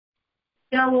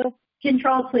Go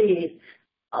control, please.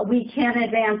 We can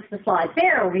advance the slides.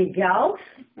 There we go.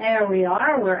 There we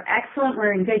are. We're excellent.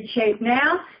 We're in good shape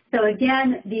now. So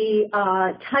again, the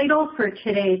title for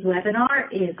today's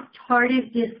webinar is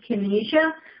Tardive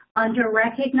Dyskinesia,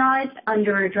 Under-Recognized,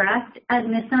 Under-Addressed, and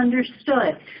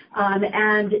Misunderstood.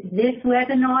 And this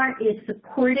webinar is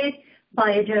supported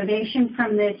by a donation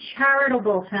from the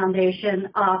charitable foundation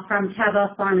from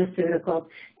Teva Pharmaceuticals,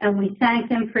 and we thank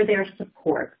them for their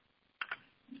support.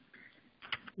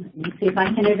 Let me see if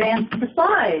I can advance the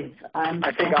slides.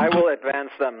 I think I will advance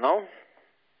them, no?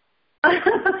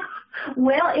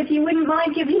 Well, if you wouldn't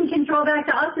mind giving control back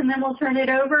to us and then we'll turn it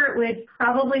over, it would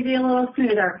probably be a little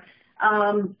smoother.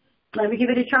 Let me give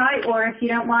it a try, or if you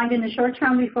don't mind in the short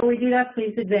term before we do that,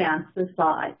 please advance the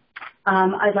slide.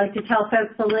 I'd like to tell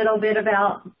folks a little bit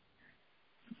about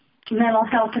Mental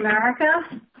Health America.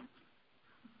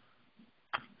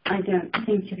 I don't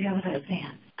seem to be able to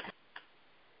advance.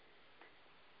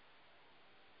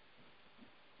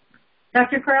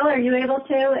 Dr. Correll, are you able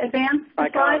to advance the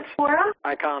slides for us?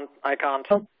 I can't.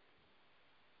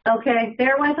 Okay,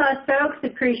 bear with us, folks.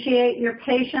 Appreciate your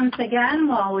patience again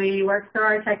while we work through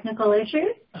our technical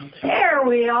issues. Okay. There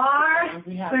we are.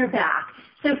 We're back.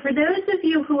 So for those of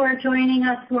you who are joining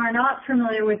us who are not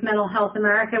familiar with Mental Health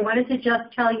America, I wanted to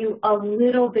just tell you a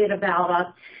little bit about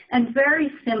us. And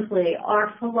very simply,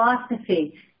 our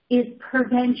philosophy is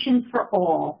prevention for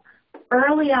all.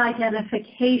 Early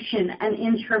identification and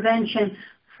intervention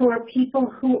for people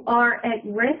who are at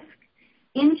risk,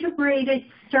 integrated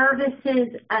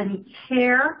services and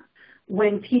care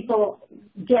when people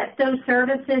get those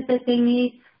services that they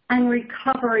need, and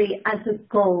recovery as a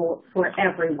goal for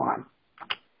everyone.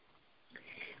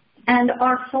 And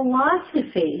our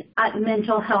philosophy at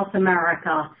Mental Health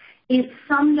America is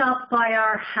summed up by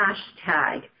our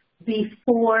hashtag,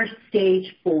 Before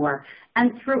Stage 4.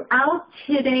 And throughout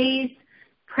today's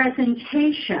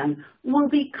presentation, we'll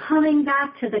be coming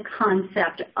back to the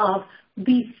concept of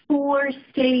before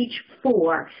stage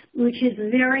 4, which is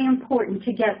very important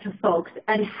to get to folks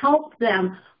and help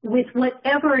them with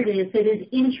whatever it is that is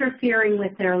interfering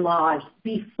with their lives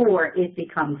before it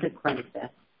becomes a crisis.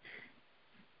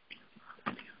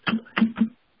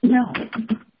 No.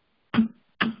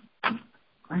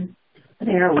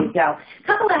 There we go. A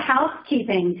couple of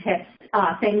housekeeping tips,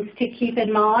 things to keep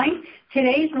in mind.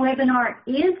 Today's webinar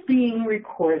is being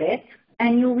recorded,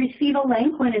 and you'll receive a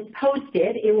link when it's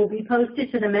posted. It will be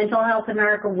posted to the Mental Health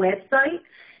America website.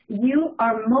 You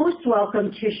are most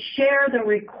welcome to share the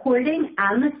recording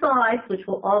and the slides, which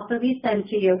will also be sent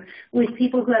to you, with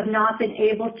people who have not been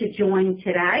able to join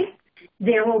today.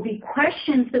 There will be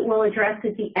questions that we'll address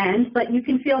at the end, but you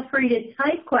can feel free to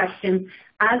type questions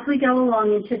as we go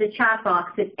along into the chat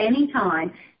box at any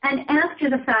time. And after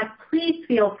the fact, please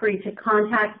feel free to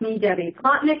contact me, Debbie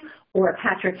Plotnick, or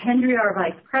Patrick Hendry, our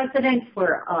Vice President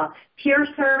for Peer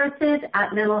Services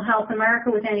at Mental Health America,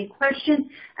 with any questions,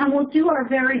 and we'll do our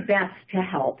very best to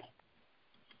help.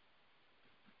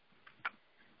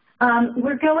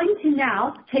 We're going to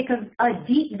now take a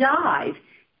deep dive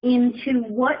into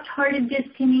what tardive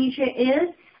dyskinesia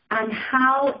is and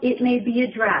how it may be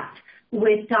addressed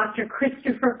with Dr.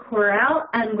 Christopher Correll,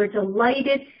 and we're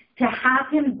delighted to have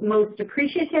him, most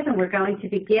appreciative, and we're going to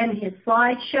begin his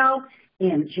slideshow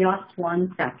in just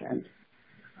 1 second.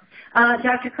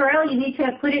 Dr. Correll, you need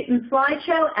to put it in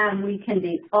slideshow and we can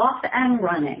be off and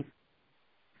running.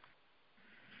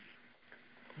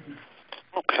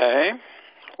 Okay.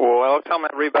 Welcome,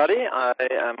 everybody. I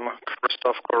am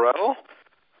Christoph Correll,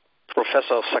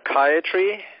 Professor of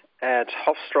Psychiatry at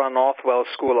Hofstra Northwell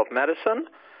School of Medicine,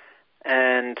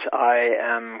 and I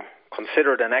am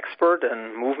considered an expert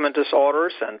in movement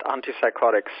disorders and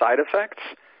antipsychotic side effects,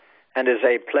 and it's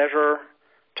a pleasure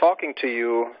talking to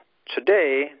you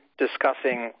today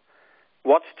discussing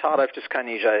what tardive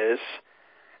dyskinesia is,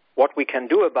 what we can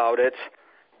do about it,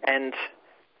 and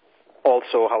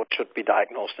also how it should be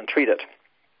diagnosed and treated.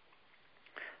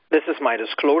 This is my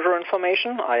disclosure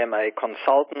information. I am a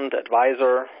consultant,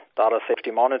 advisor, data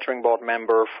safety monitoring board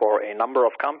member for a number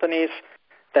of companies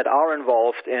that are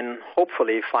involved in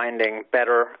hopefully finding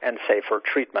better and safer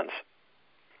treatments.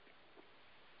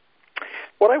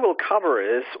 What I will cover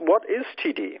is, what is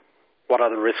TD? What are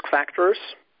the risk factors?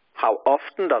 How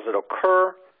often does it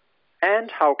occur? And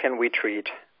how can we treat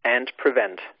and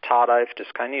prevent tardive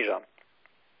dyskinesia?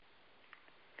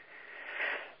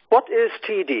 What is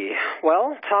TD?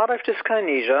 Well, tardive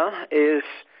dyskinesia is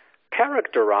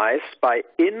characterized by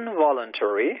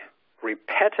involuntary,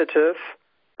 repetitive,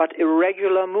 but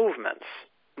irregular movements,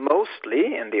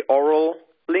 mostly in the oral,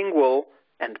 lingual,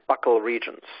 and buccal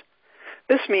regions.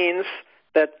 This means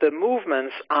that the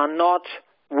movements are not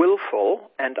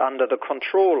willful and under the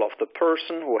control of the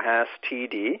person who has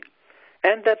TD,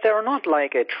 and that they're not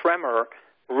like a tremor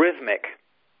rhythmic.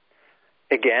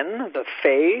 Again, the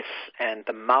face and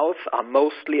the mouth are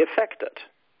mostly affected.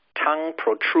 Tongue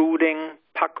protruding,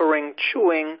 puckering,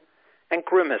 chewing, and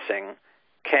grimacing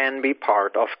can be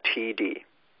part of TD.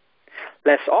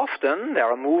 Less often, there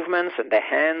are movements in the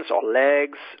hands or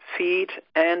legs, feet,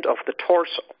 and of the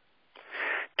torso.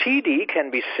 TD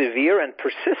can be severe and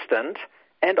persistent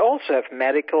and also have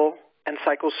medical and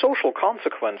psychosocial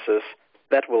consequences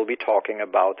that we'll be talking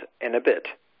about in a bit.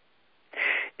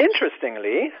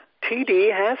 Interestingly,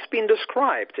 TD has been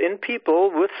described in people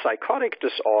with psychotic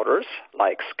disorders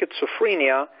like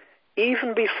schizophrenia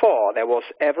even before there was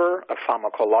ever a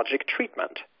pharmacologic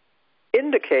treatment,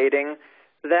 indicating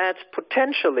that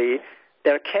potentially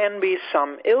there can be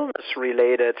some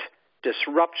illness-related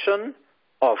disruption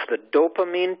of the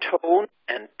dopamine tone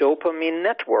and dopamine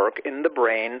network in the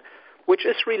brain, which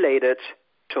is related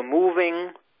to moving,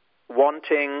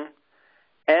 wanting,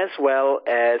 as well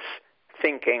as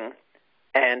thinking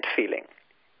and feeling.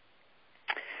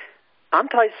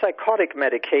 Antipsychotic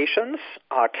medications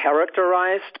are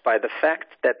characterized by the fact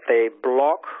that they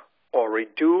block or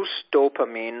reduce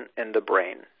dopamine in the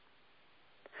brain.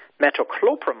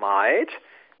 Metoclopramide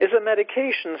is a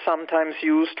medication sometimes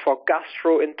used for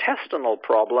gastrointestinal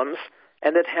problems,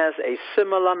 and it has a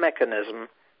similar mechanism,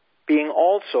 being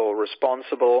also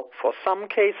responsible for some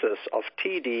cases of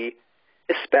TD,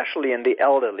 especially in the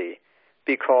elderly,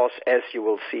 because, as you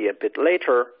will see a bit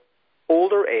later,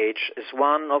 older age is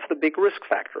one of the big risk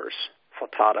factors for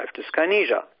tardive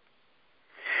dyskinesia.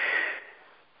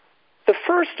 The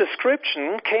first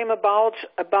description came about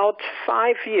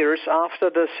 5 years after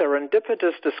the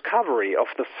serendipitous discovery of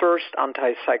the first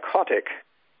antipsychotic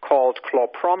called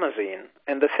chlorpromazine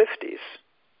in the 50s.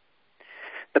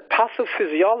 The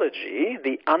pathophysiology,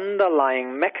 the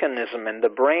underlying mechanism in the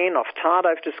brain of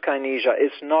tardive dyskinesia,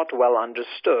 is not well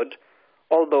understood,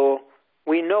 although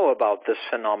we know about this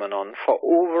phenomenon for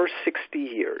over 60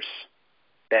 years.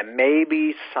 There may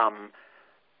be some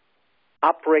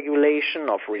upregulation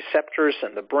of receptors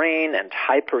in the brain and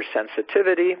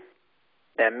hypersensitivity.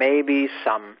 There may be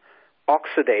some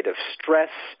oxidative stress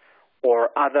or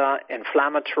other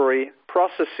inflammatory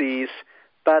processes,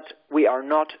 but we are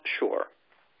not sure.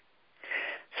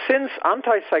 Since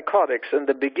antipsychotics in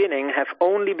the beginning have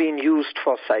only been used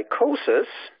for psychosis,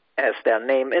 as their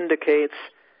name indicates,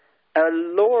 a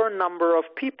lower number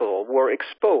of people were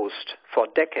exposed for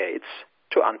decades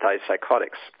to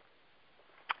antipsychotics.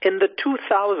 In the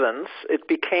 2000s, it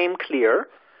became clear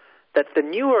that the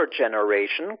newer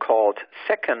generation, called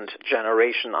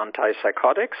second-generation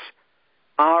antipsychotics,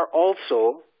 are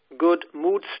also good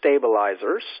mood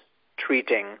stabilizers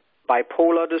treating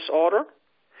bipolar disorder,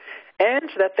 and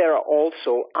that they are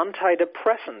also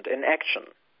antidepressant in action.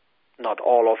 Not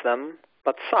all of them,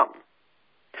 but some.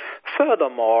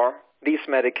 Furthermore, these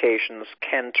medications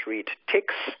can treat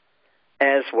tics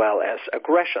as well as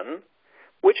aggression,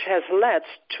 which has led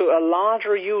to a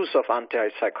larger use of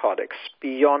antipsychotics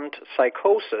beyond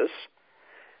psychosis,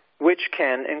 which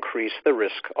can increase the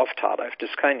risk of tardive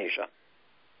dyskinesia.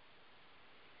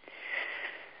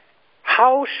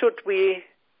 How should we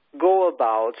go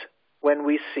about when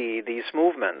we see these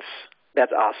movements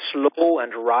that are slow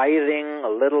and writhing, a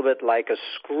little bit like a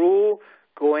screw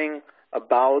going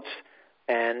about,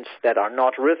 and that are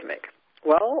not rhythmic?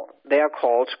 Well, they are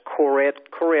called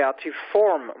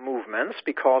choreatiform movements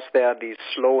because they are these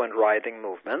slow and writhing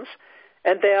movements,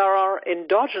 and there are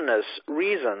endogenous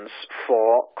reasons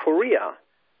for chorea,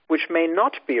 which may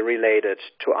not be related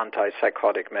to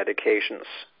antipsychotic medications,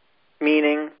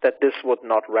 meaning that this would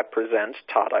not represent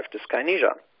tardive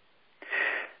dyskinesia.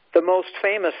 The most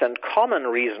famous and common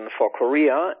reason for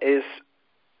chorea is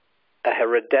a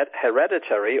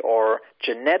hereditary or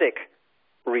genetic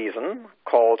reason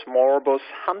called morbus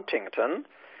Huntington,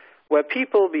 where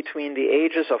people between the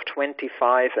ages of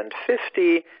 25 and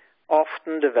 50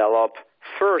 often develop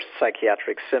first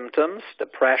psychiatric symptoms,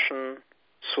 depression,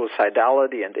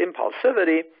 suicidality, and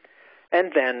impulsivity,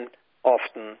 and then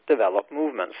often develop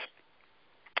movements.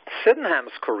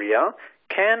 Sydenham's chorea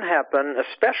can happen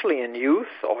especially in youth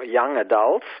or young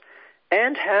adults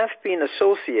and have been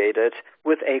associated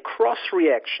with a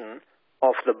cross-reaction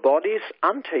of the body's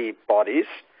antibodies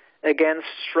against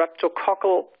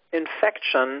streptococcal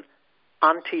infection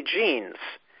antigenes.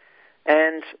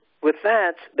 And with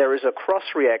that, there is a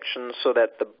cross-reaction so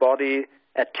that the body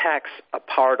attacks a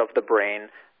part of the brain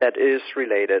that is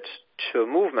related to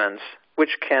movements,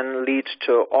 which can lead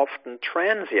to often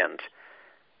transient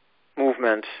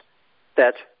movements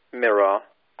that mirror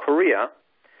chorea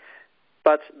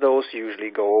but those usually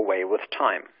go away with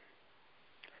time.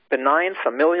 Benign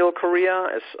familial chorea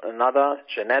is another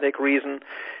genetic reason,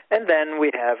 and then we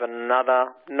have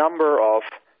another number of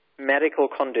medical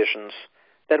conditions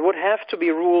that would have to be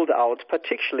ruled out,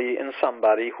 particularly in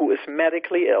somebody who is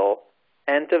medically ill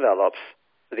and develops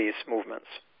these movements.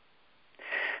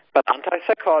 But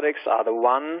antipsychotics are the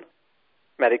one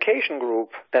medication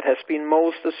group that has been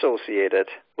most associated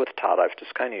with tardive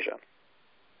dyskinesia.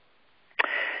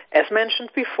 As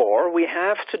mentioned before, we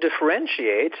have to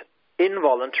differentiate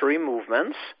involuntary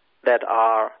movements that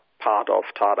are part of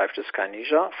tardive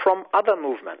dyskinesia from other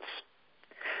movements.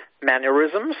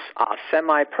 Mannerisms are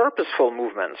semi-purposeful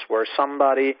movements where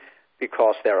somebody,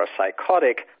 because they're a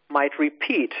psychotic, might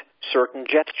repeat certain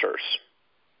gestures.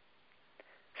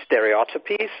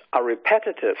 Stereotypies are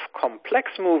repetitive,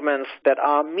 complex movements that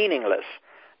are meaningless,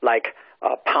 like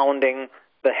pounding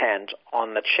the hand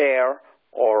on the chair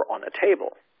or on a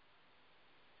table.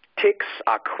 Tics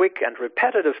are quick and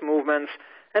repetitive movements,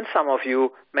 and some of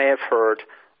you may have heard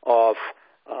of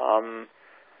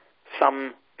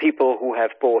some people who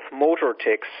have both motor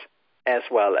tics as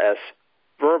well as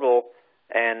verbal,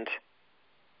 and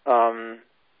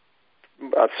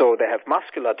so they have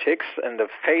muscular tics in the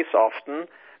face often,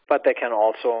 but they can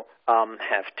also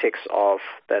have tics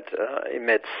that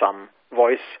emit some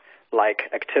voice-like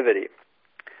activity.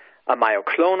 A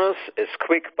myoclonus is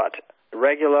quick but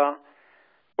irregular,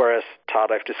 whereas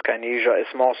tardive dyskinesia is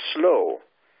more slow.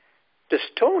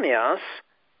 Dystonias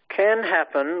can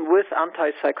happen with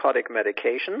antipsychotic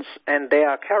medications, and they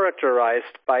are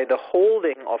characterized by the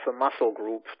holding of a muscle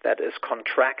group that is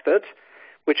contracted,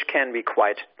 which can be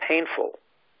quite painful.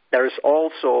 There is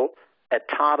also a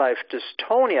tardive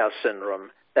dystonia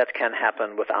syndrome that can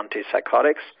happen with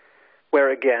antipsychotics,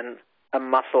 where again a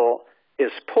muscle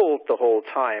is pulled the whole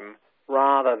time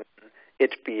rather than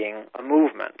it being a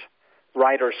movement.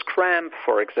 Writer's cramp,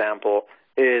 for example,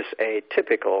 is a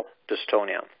typical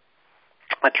dystonia.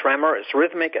 A tremor is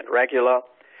rhythmic and regular,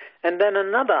 and then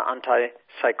another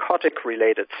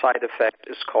antipsychotic-related side effect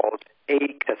is called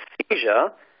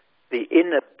akathisia, the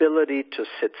inability to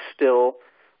sit still,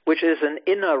 which is an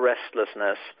inner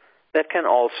restlessness that can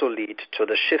also lead to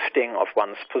the shifting of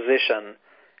one's position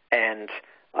and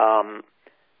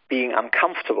being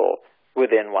uncomfortable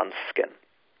within one's skin.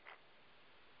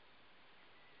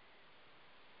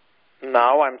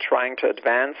 Now I'm trying to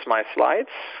advance my slides.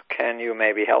 Can you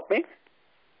maybe help me?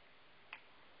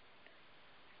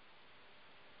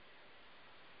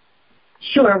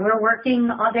 Sure, we're working.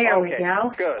 There we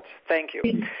go. Good, thank you.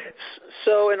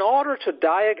 So in order to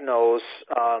diagnose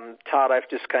tardive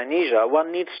dyskinesia,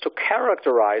 one needs to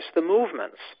characterize the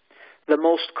movements. The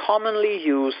most commonly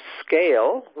used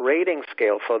scale, rating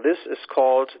scale for this is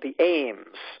called the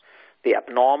AIMS, the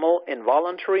Abnormal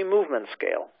Involuntary Movement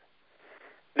Scale.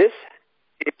 This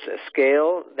is a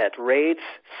scale that rates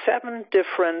 7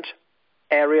 different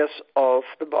areas of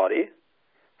the body,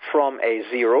 from a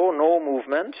 0, no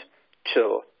movement,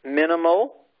 to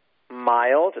minimal,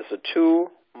 mild is a 2,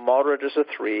 moderate is a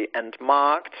 3, and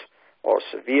marked or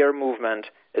severe movement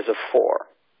is a 4.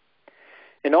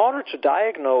 In order to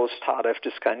diagnose tardive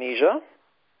dyskinesia,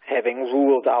 having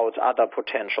ruled out other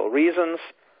potential reasons,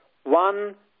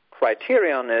 one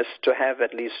criterion is to have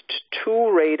at least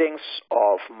 2 ratings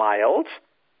of mild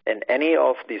in any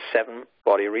of these 7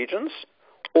 body regions,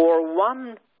 or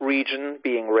 1 region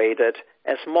being rated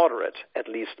as moderate, at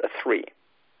least a 3.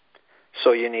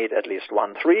 So you need at least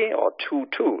 1 3 or 2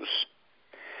 2s.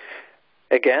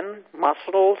 Again,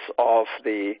 muscles of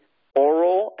the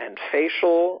oral and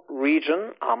facial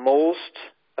region are most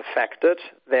affected.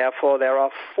 Therefore, there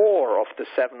are 4 of the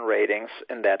 7 ratings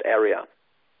in that area.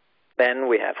 Then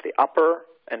we have the upper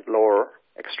and lower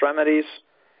extremities,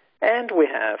 and we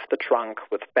have the trunk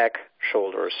with back,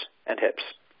 shoulders, and hips.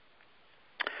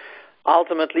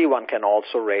 Ultimately, one can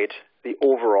also rate the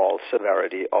overall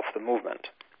severity of the movement.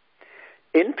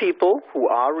 In people who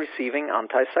are receiving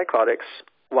antipsychotics,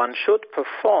 one should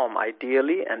perform,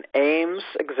 ideally, an AIMS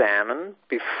exam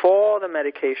before the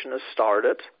medication is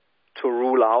started to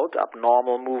rule out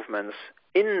abnormal movements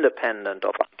independent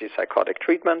of antipsychotic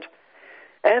treatment,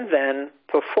 and then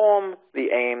perform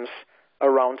the AIMS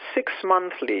around 6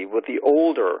 monthly with the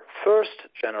older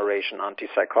first-generation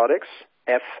antipsychotics,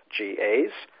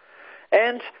 FGAs,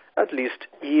 and at least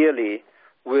yearly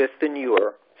with the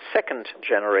newer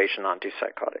second-generation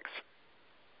antipsychotics.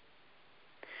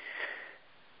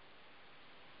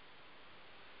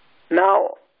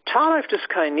 Now, tardive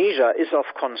dyskinesia is of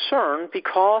concern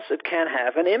because it can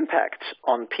have an impact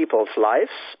on people's lives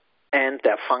and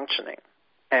their functioning.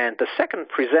 And the second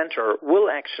presenter will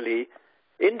actually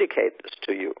indicate this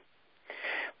to you.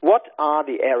 What are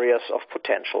the areas of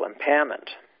potential impairment?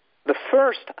 The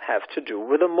first have to do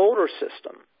with the motor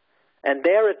system, and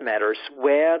there it matters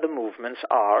where the movements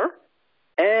are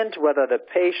and whether the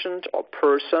patient or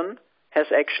person has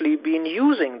actually been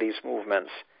using these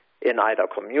movements in either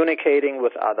communicating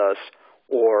with others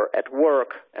or at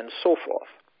work and so forth.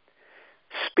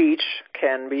 Speech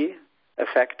can be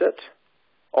affected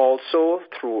also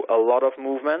through a lot of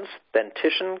movements.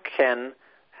 Dentition can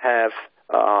have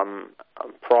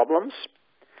problems.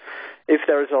 If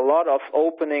there is a lot of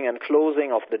opening and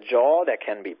closing of the jaw, there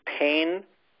can be pain.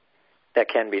 There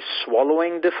can be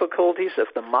swallowing difficulties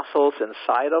if the muscles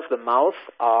inside of the mouth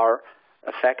are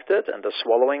affected and the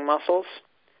swallowing muscles.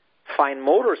 Fine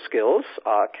motor skills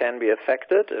can be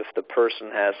affected if the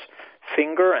person has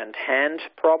finger and hand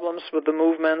problems with the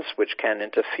movements, which can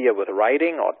interfere with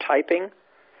writing or typing.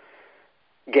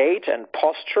 Gait and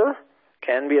posture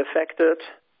can be affected,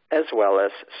 as well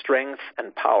as strength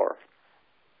and power.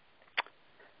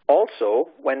 Also,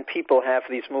 when people have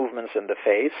these movements in the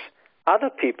face, other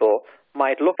people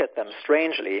might look at them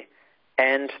strangely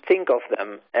and think of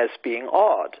them as being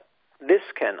odd. This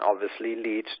can obviously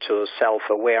lead to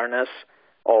self-awareness,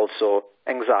 also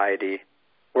anxiety,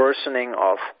 worsening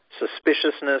of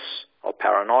suspiciousness or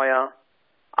paranoia,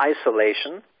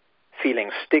 isolation, feeling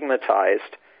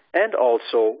stigmatized, and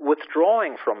also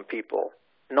withdrawing from people,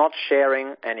 not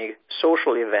sharing any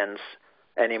social events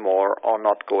anymore or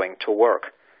not going to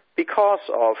work because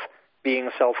of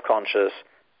being self-conscious,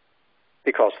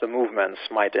 because the movements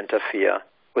might interfere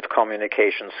with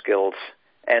communication skills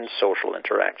and social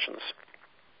interactions.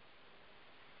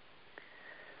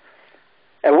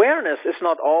 Awareness is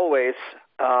not always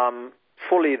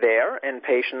fully there in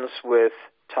patients with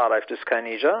tardive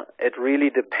dyskinesia. It really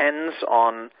depends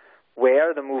on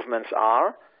where the movements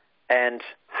are and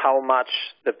how much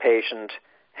the patient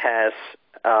has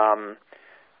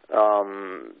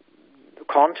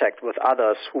contact with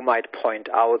others who might point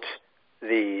out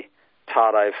the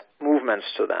tardive movements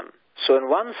to them. So in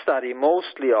one study,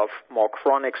 mostly of more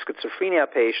chronic schizophrenia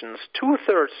patients,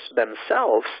 2/3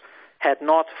 themselves had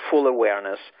not full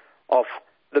awareness of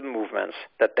the movements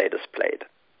that they displayed.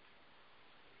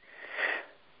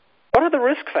 What are the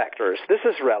risk factors? This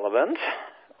is relevant.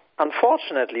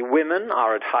 Unfortunately, women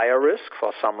are at higher risk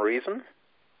for some reason.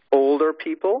 Older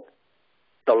people,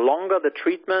 the longer the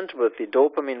treatment with the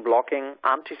dopamine-blocking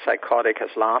antipsychotic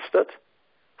has lasted,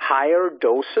 higher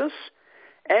doses,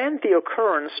 and the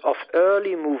occurrence of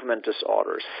early movement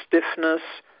disorders, stiffness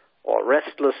or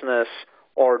restlessness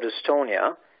or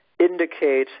dystonia,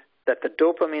 indicate that the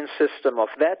dopamine system of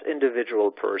that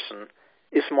individual person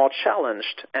is more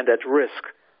challenged and at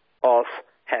risk of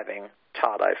having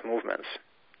tardive movements.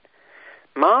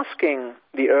 Masking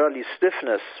the early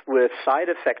stiffness with side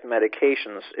effect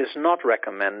medications is not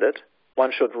recommended.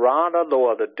 One should rather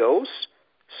lower the dose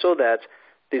so that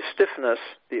the stiffness,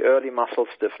 the early muscle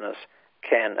stiffness,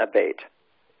 can abate.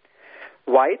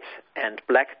 White and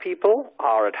black people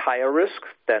are at higher risk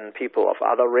than people of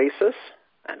other races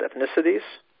and ethnicities.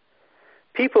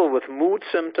 People with mood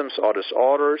symptoms or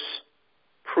disorders,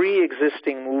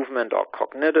 pre-existing movement or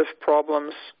cognitive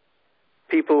problems,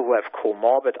 people who have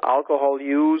comorbid alcohol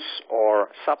use or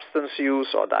substance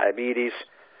use or diabetes,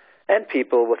 and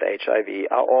people with HIV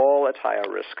are all at higher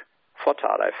risk for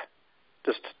tardive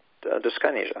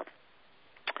dyskinesia.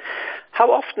 How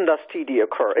often does TD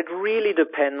occur? It really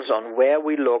depends on where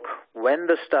we look, when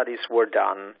the studies were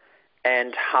done,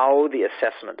 and how the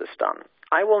assessment is done.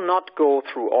 I will not go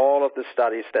through all of the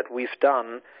studies that we've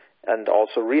done and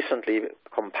also recently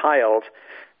compiled,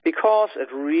 because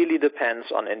it really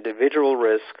depends on individual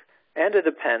risk, and it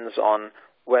depends on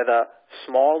whether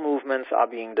small movements are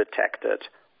being detected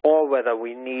or whether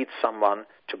we need someone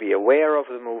to be aware of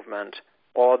the movement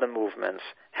or the movements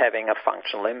having a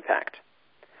functional impact.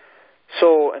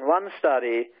 So in one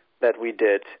study that we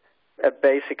did,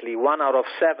 basically 1 out of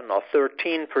 7 or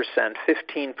 13%,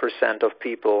 15% of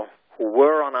people who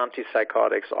were on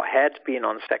antipsychotics or had been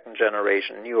on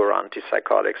second-generation newer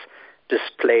antipsychotics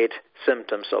displayed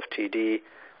symptoms of TD,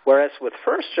 whereas with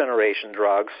first-generation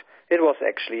drugs, it was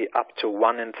actually up to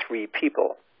 1 in 3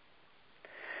 people.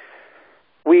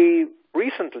 We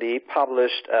recently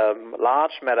published a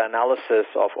large meta-analysis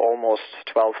of almost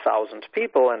 12,000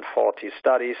 people and 40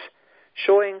 studies,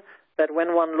 showing that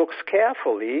when one looks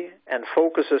carefully and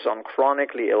focuses on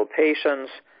chronically ill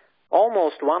patients,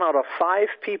 almost 1 out of 5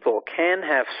 people can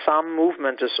have some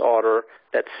movement disorder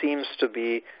that seems to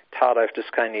be tardive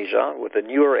dyskinesia with the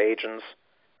newer agents,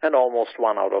 and almost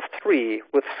 1 out of 3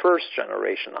 with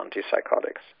first-generation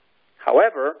antipsychotics.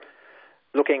 However,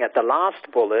 looking at the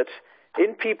last bullet,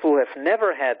 in people who have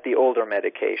never had the older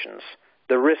medications,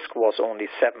 the risk was only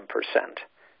 7%.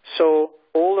 So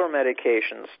older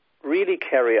medications really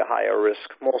carry a higher risk,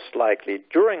 most likely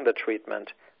during the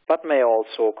treatment, but may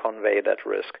also convey that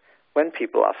risk when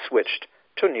people are switched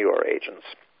to newer agents.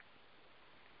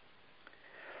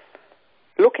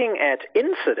 Looking at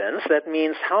incidence, that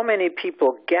means how many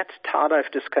people get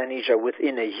tardive dyskinesia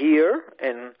within a year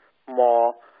in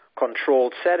more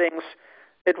controlled settings.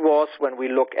 It was, when we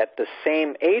look at the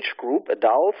same age group,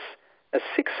 adults, a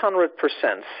 600%,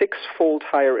 six-fold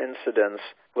higher incidence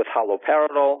with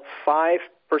haloperidol, 5%,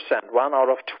 1 out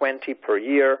of 20 per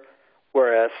year,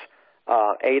 whereas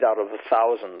 8 out of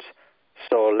 1,000,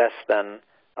 so less than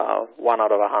 1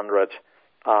 out of 100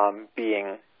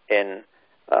 being in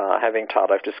having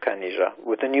tardive dyskinesia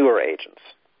with the newer agents.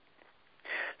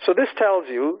 So this tells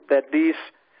you that these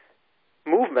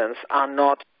movements are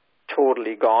not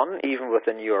totally gone, even with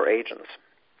the newer agents.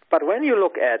 But when you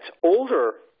look at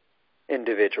older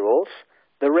individuals,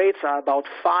 the rates are about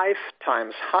 5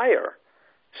 times higher.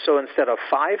 So instead of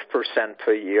 5%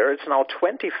 per year, it's now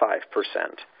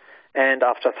 25%. And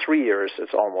after 3 years,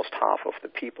 it's almost half of the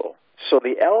people. So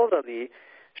the elderly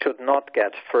should not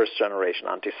get first-generation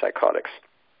antipsychotics.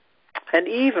 And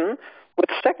even with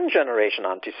second-generation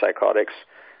antipsychotics,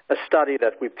 a study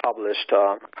that we published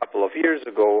a couple of years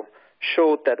ago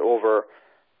showed that over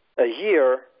a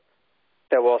year,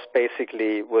 there was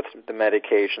basically, with the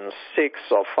medications, 6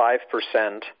 or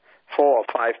 5%, 4 or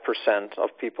 5%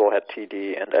 of people had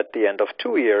TD, and at the end of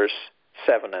 2 years,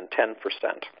 7 and 10%.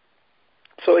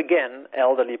 So again,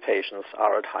 elderly patients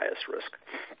are at highest risk.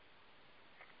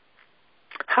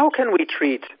 How can we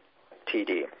treat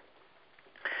TD?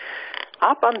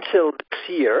 Up until this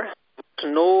year,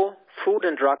 there was no Food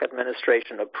and Drug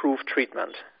Administration approved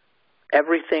treatment.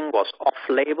 Everything was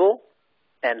off-label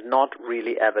and not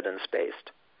really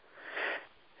evidence-based.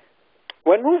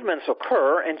 When movements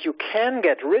occur and you can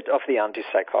get rid of the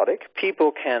antipsychotic,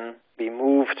 people can be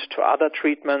moved to other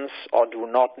treatments or do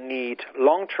not need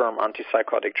long-term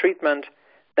antipsychotic treatment,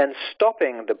 then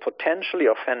stopping the potentially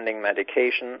offending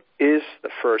medication is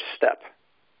the first step.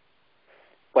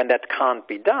 When that can't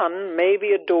be done,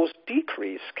 maybe a dose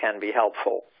decrease can be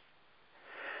helpful.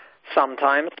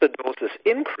 Sometimes the dose is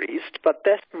increased, but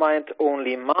that might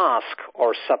only mask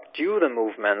or subdue the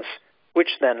movements,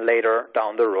 which then later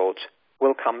down the road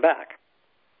will come back.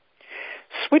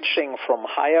 Switching from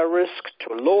higher risk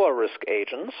to lower risk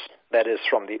agents, that is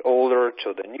from the older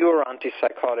to the newer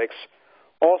antipsychotics,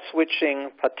 or switching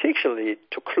particularly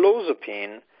to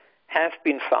clozapine, have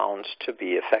been found to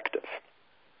be effective.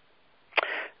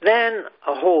 Then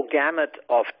a whole gamut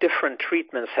of different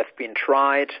treatments have been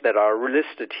tried that are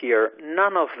listed here,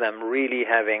 none of them really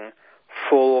having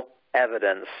full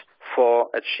evidence for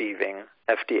achieving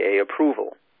FDA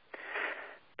approval.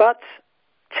 But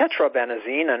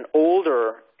tetrabenazine, an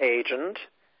older agent,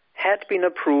 had been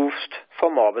approved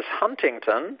for morbus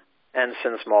Huntington, and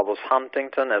since morbus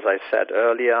Huntington, as I said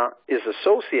earlier, is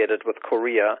associated with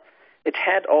chorea, it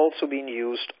had also been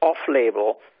used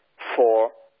off-label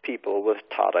for people with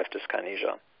tardive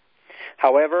dyskinesia.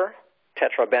 However,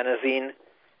 tetrabenazine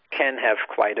can have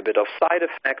quite a bit of side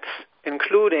effects,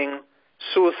 including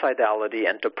suicidality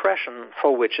and depression,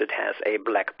 for which it has a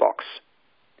black box.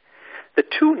 The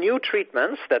 2 new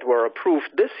treatments that were approved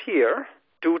this year,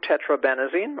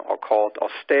 deutetrabenazine, or called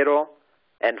Austedo,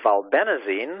 and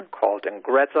valbenazine, called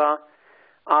Ingrezza,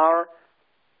 are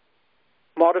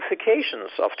modifications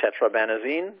of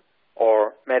tetrabenazine,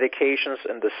 or medications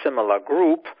in the similar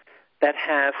group that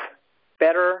have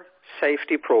better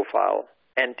safety profile,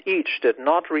 and each did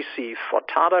not receive for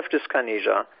tardive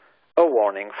dyskinesia a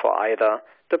warning for either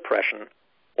depression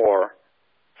or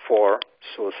for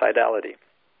suicidality.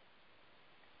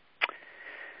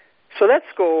 So let's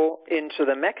go into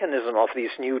the mechanism of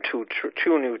these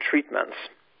two new treatments.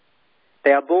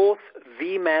 They are both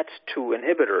VMAT2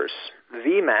 inhibitors.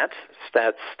 VMAT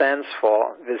stands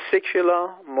for vesicular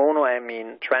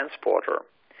monoamine transporter.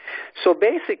 So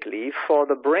basically, for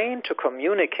the brain to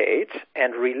communicate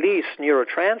and release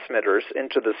neurotransmitters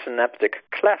into the synaptic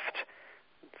cleft,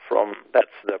 that's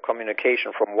the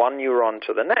communication from one neuron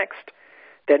to the next,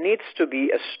 there needs to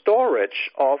be a storage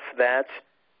of that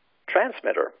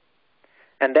transmitter.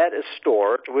 And that is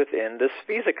stored within this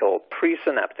vesicle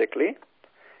presynaptically.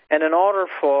 And in order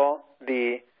for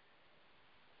the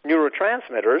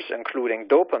neurotransmitters, including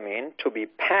dopamine, to be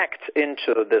packed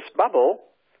into this bubble,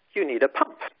 you need a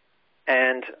pump.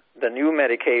 And the new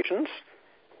medications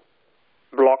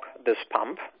block this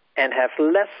pump and have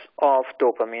less of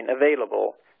dopamine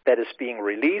available that is being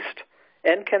released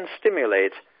and can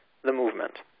stimulate the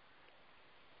movement.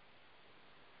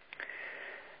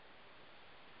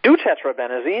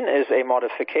 Deutetrabenazine is a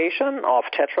modification of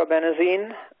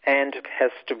tetrabenazine and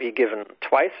has to be given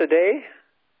twice a day,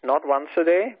 not once a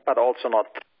day, but also not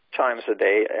 3 times a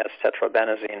day as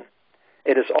tetrabenazine.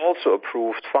 It is also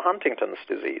approved for Huntington's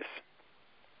disease.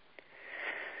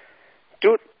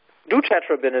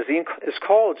 Deutetrabenazine is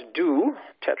called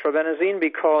deutetrabenazine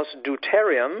because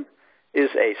deuterium is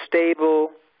a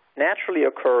stable, naturally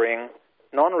occurring,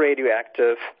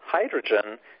 non-radioactive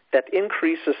hydrogen that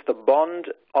increases the bond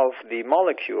of the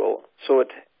molecule, so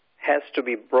it has to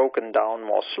be broken down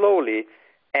more slowly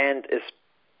and is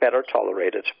better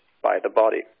tolerated by the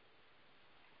body.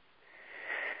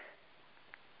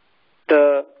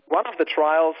 One of the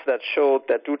trials that showed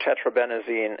that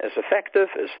deutetrabenazine is effective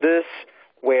is this,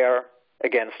 where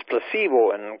against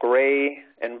placebo in gray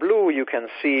and blue, you can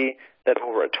see that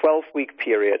over a 12-week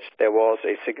period, there was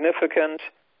a significant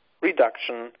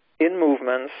reduction in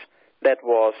movements that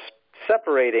was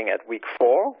separating at week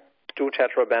 4.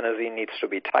 Deutetrabenazine needs to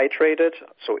be titrated,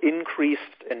 so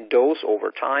increased in dose over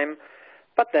time,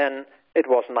 but then it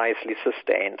was nicely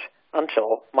sustained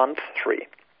until month 3.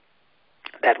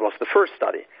 That was the first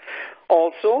study.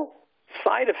 Also,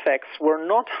 side effects were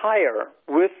not higher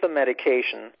with the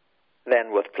medication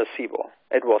than with placebo.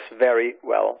 It was very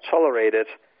well tolerated,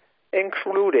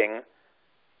 including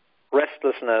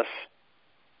restlessness,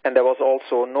 and there was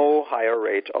also no higher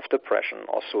rate of depression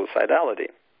or suicidality.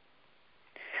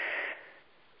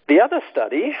 The other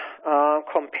study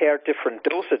compared different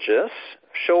dosages,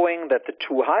 showing that the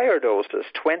 2 higher doses,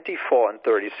 24 and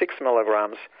 36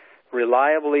 milligrams,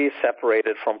 reliably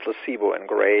separated from placebo in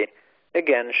gray,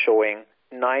 again showing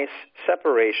nice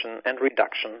separation and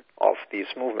reduction of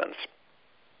these movements.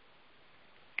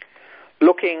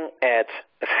 Looking at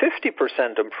a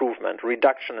 50% improvement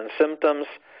reduction in symptoms,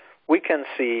 we can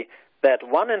see that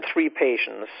 1 in 3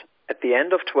 patients at the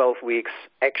end of 12 weeks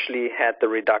actually had the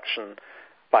reduction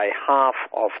by half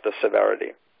of the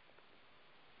severity.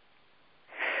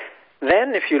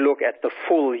 Then if you look at the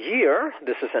full year,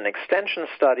 this is an extension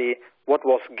study, what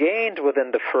was gained within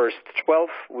the first 12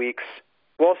 weeks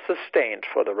was sustained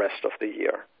for the rest of the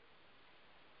year.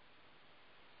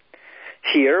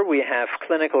 Here we have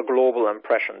clinical global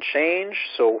impression change,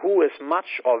 so who is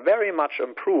much or very much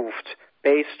improved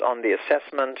based on the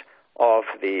assessment of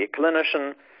the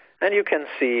clinician, and you can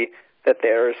see that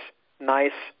there's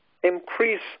nice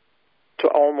increase to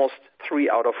almost 3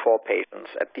 out of 4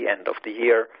 patients at the end of the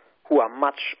year who are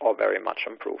much or very much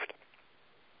improved.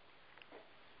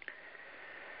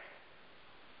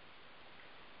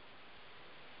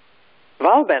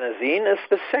 Valbenazine is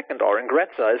the second, or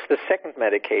Ingrezza is the second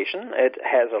medication. It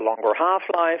has a longer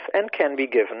half-life and can be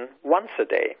given once a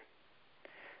day.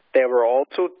 There were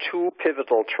also 2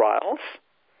 pivotal trials,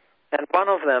 and one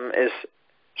of them is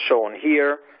shown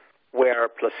here, where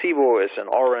placebo is in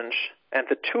orange, and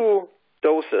the 2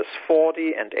 doses,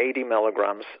 40 and 80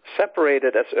 milligrams,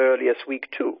 separated as early as week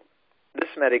 2. This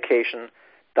medication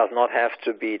does not have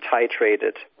to be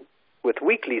titrated with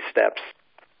weekly steps,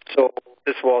 so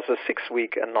this was a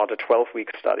 6-week and not a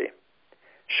 12-week study,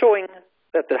 showing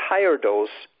that the higher dose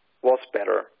was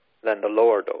better than the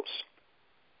lower dose.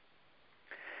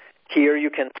 Here you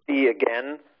can see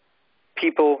again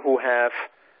people who have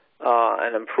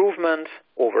an improvement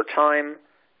over time,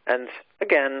 and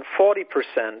again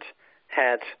 40%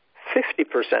 had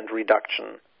 50%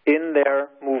 reduction in their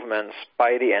movements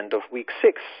by the end of week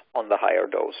 6 on the higher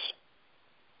dose.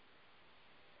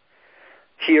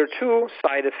 Here too,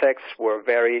 side effects were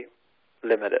very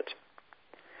limited.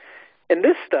 In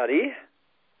this study,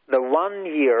 the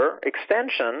 1-year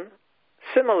extension,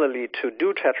 similarly to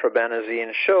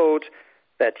deutetrabenazine, showed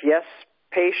that yes,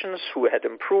 patients who had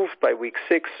improved by week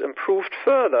 6 improved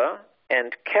further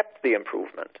and kept the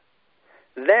improvement.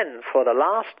 Then, for the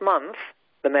last month,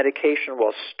 the medication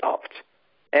was stopped,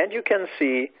 and you can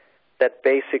see that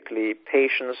basically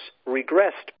patients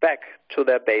regressed back to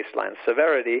their baseline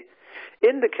severity,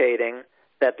 indicating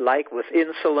that like with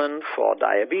insulin for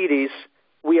diabetes,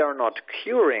 we are not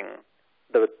curing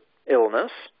the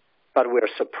illness, but we're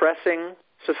suppressing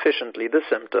sufficiently the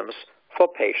symptoms for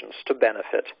patients to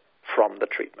benefit from the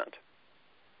treatment.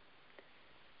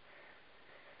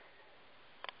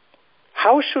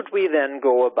 How should we then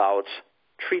go about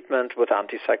treatment with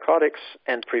antipsychotics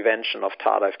and prevention of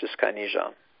tardive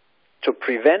dyskinesia? To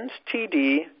prevent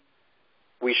TD,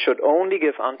 we should only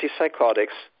give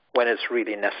antipsychotics when it's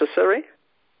really necessary,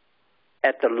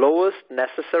 at the lowest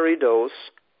necessary dose,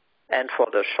 and for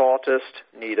the shortest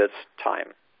needed time.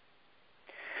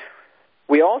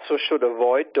 We also should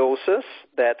avoid doses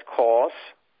that cause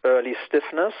early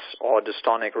stiffness or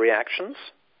dystonic reactions,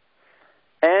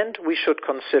 And we should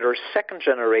consider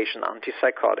second-generation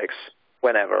antipsychotics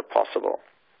whenever possible.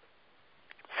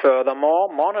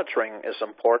 Furthermore, monitoring is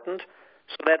important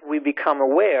so that we become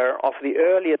aware of the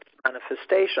earliest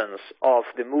manifestations of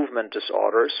the movement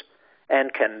disorders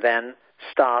and can then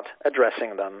start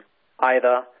addressing them,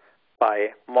 either by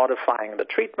modifying the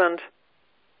treatment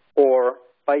or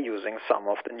by using some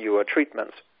of the newer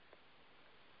treatments.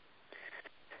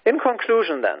 In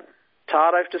conclusion then,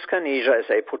 tardive dyskinesia is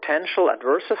a potential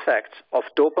adverse effect of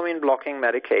dopamine-blocking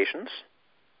medications.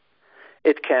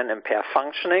 It can impair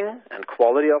functioning and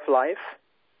quality of life.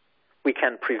 We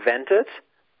can prevent it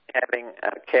having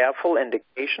a careful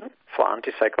indication for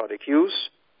antipsychotic use,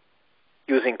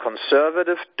 using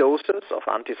conservative doses of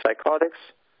antipsychotics,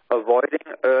 avoiding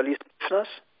early stiffness,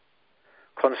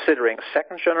 considering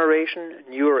second-generation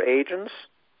newer agents,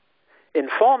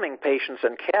 informing patients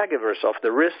and caregivers of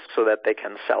the risks so that they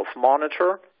can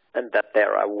self-monitor and that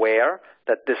they're aware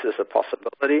that this is a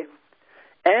possibility,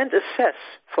 and assess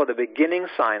for the beginning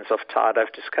signs of tardive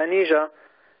dyskinesia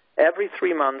every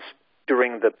 3 months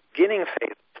during the beginning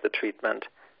phase of the treatment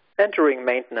and during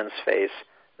maintenance phase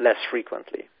less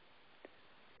frequently.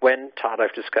 When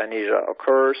tardive dyskinesia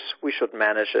occurs, we should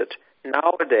manage it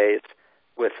nowadays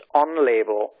with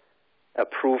on-label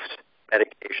approved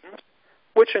medications,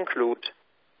 which include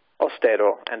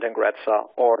Austedo and Ingrezza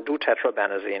or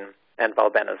deutetrabenazine and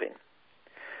valbenazine.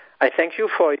 I thank you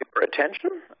for your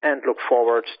attention and look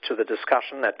forward to the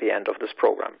discussion at the end of this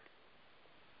program.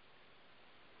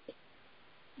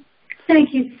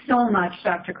 Thank you so much,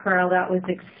 Dr. Correll. That was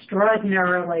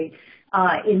extraordinarily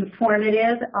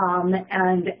informative,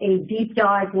 and a deep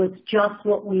dive was just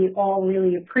what we all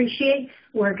really appreciate.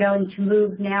 We're going to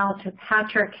move now to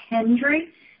Patrick Hendry,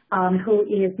 who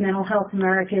is Mental Health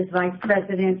America's Vice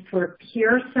President for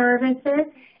Peer Services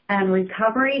and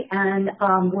Recovery, and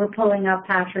we're pulling up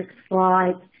Patrick's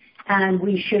slides, and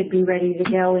we should be ready to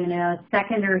go in a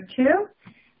second or two.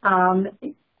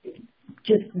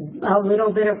 Just a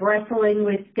little bit of wrestling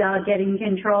with getting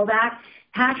control back.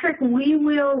 Patrick, we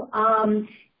will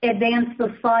advance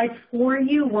the slides for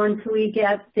you once we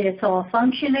get this all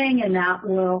functioning, and that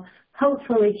will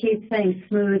hopefully keep things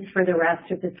smooth for the rest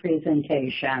of the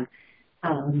presentation.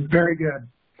 Very good.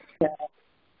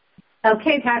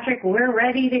 Okay, Patrick, we're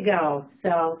ready to go.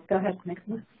 So go ahead, next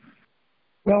one.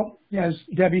 Well, as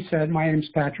Debbie said, my name is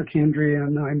Patrick Hendry,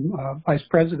 and I'm Vice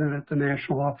President at the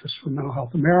National Office for Mental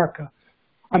Health America.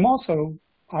 I'm also,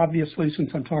 obviously, since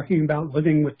I'm talking about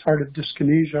living with tardive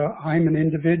dyskinesia, I'm an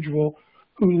individual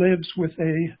who lives with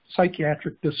a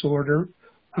psychiatric disorder.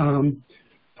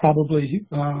 Probably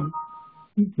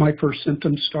my first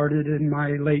symptoms started in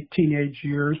my late teenage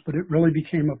years, but it really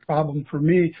became a problem for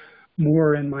me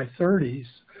more in my 30s.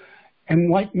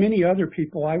 And like many other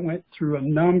people, I went through a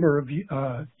number of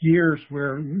years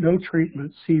where no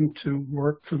treatment seemed to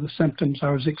work for the symptoms I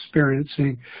was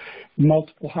experiencing,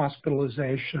 multiple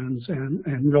hospitalizations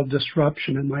and real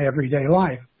disruption in my everyday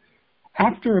life.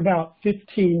 After about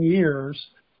 15 years,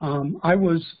 I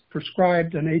was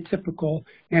prescribed an atypical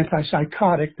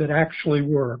antipsychotic that actually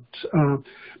worked.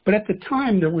 But at the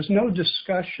time, there was no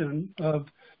discussion of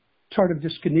tardive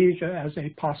dyskinesia as a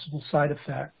possible side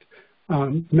effect.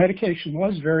 Medication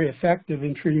was very effective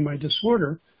in treating my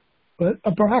disorder, but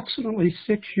approximately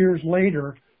 6 years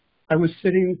later, I was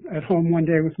sitting at home one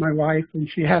day with my wife, and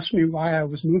she asked me why I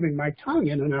was moving my tongue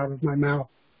in and out of my mouth.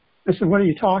 I said, "What are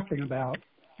you talking about?"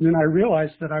 And then I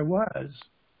realized that I was.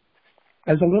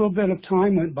 As a little bit of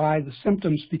time went by, the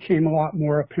symptoms became a lot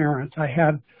more apparent. I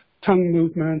had tongue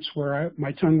movements where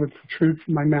my tongue would protrude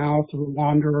from my mouth or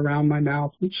wander around my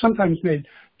mouth, which sometimes made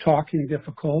talking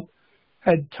difficult.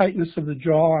 Had tightness of the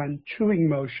jaw and chewing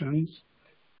motions.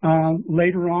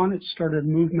 Later on, it started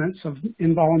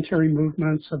involuntary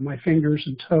movements of my fingers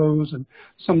and toes, and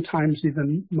sometimes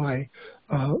even my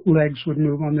legs would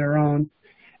move on their own.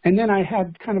 And then I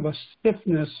had kind of a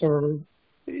stiffness or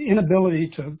inability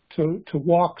to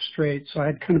walk straight, so I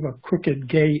had kind of a crooked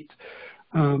gait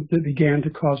that began to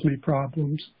cause me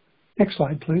problems. Next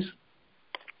slide, please.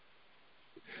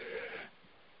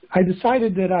 I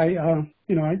decided that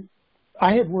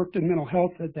I had worked in mental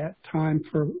health at that time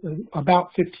for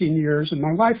about 15 years, and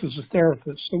my wife was a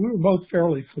therapist, so we were both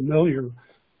fairly familiar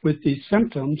with these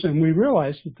symptoms, and we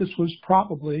realized that this was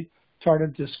probably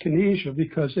tardive dyskinesia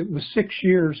because it was 6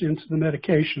 years into the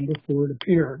medication before it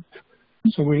appeared.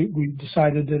 So we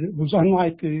decided that it was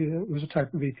unlikely it was a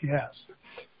type of EPS.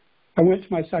 I went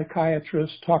to my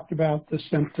psychiatrist, talked about the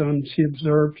symptoms. He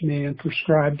observed me and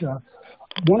prescribed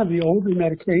one of the older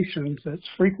medications that's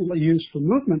frequently used for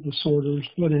movement disorders,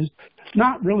 but is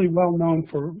not really well known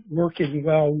for working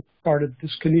well with tardive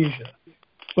dyskinesia.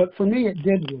 But for me, it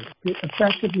did work. It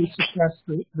effectively suppressed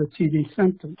the TD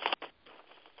symptoms.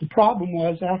 The problem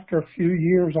was, after a few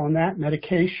years on that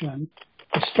medication,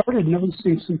 I started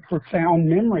noticing some profound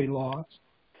memory loss.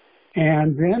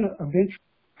 And then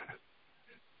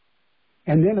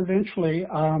eventually,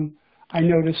 I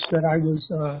noticed that I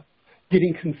was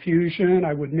getting confusion.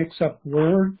 I would mix up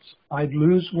words. I'd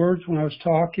lose words when I was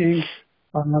talking.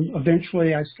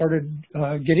 Eventually, I started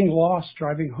getting lost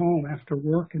driving home after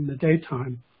work in the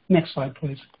daytime. Next slide,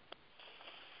 please.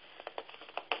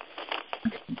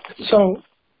 So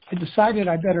I decided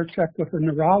I better check with a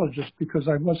neurologist because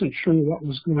I wasn't sure what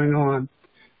was going on.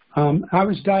 I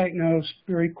was diagnosed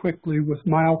very quickly with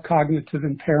mild cognitive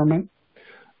impairment,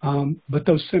 but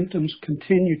those symptoms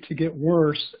continued to get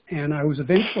worse, and I was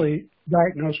eventually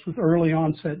diagnosed with early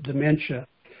onset dementia.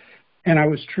 And I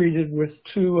was treated with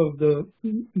 2 of the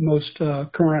most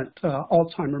current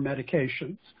Alzheimer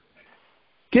medications.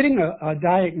 Getting a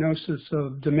diagnosis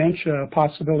of dementia, a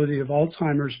possibility of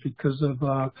Alzheimer's because of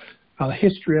a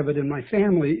history of it in my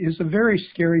family, is a very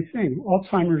scary thing.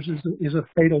 Alzheimer's is a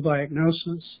fatal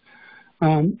diagnosis.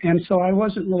 And so I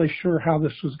wasn't really sure how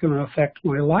this was going to affect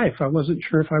my life. I wasn't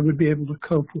sure if I would be able to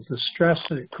cope with the stress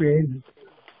that it created.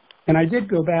 And I did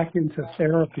go back into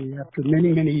therapy after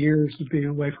many, many years of being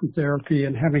away from therapy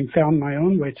and having found my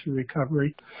own way to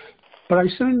recovery. But I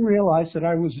soon realized that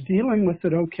I was dealing with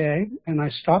it okay, and I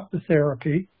stopped the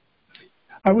therapy.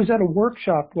 I was at a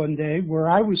workshop one day where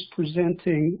I was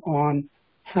presenting on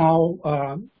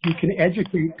how you can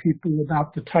educate people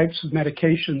about the types of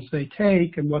medications they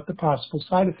take and what the possible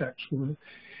side effects were.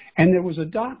 And there was a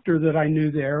doctor that I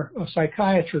knew there, a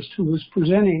psychiatrist, who was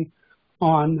presenting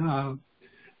on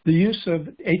the use of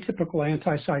atypical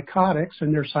antipsychotics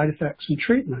and their side effects and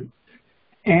treatment.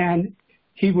 And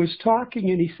he was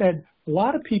talking and he said, a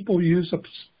lot of people use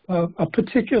a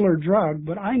particular drug,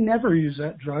 but I never use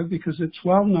that drug because it's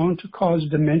well known to cause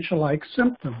dementia-like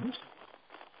symptoms.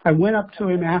 I went up to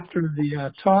him after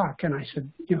the talk and I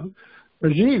said,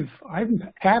 Rajiv, I'm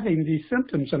having these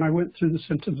symptoms, and I went through the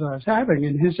symptoms I was having,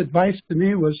 and his advice to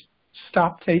me was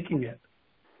stop taking it.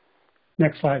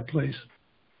 Next slide, please.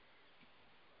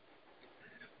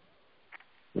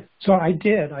 So I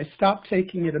did. I stopped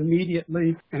taking it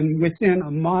immediately, and within a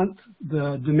month,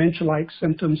 the dementia-like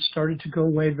symptoms started to go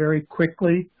away very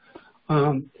quickly.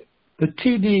 The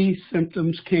TD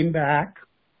symptoms came back,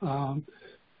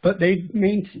 but they've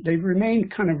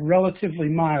remained kind of relatively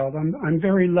mild. I'm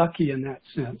very lucky in that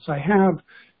sense. I have,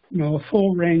 a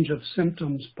full range of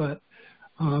symptoms, but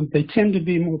they tend to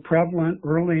be more prevalent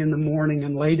early in the morning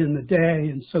and late in the day,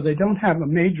 and so they don't have a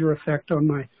major effect on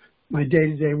my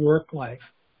day-to-day work life.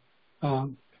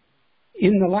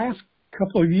 In the last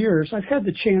couple of years, I've had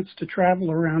the chance to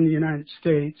travel around the United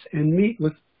States and meet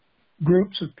with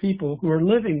groups of people who are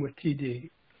living with TD.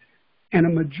 And a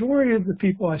majority of the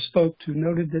people I spoke to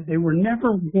noted that they were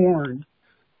never warned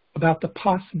about the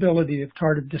possibility of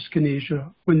tardive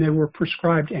dyskinesia when they were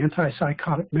prescribed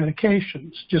antipsychotic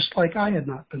medications, just like I had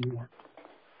not been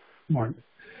warned.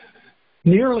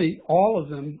 Nearly all of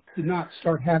them did not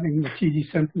start having the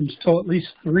TD symptoms till at least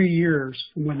 3 years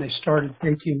from when they started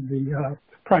taking the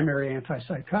primary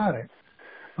antipsychotic.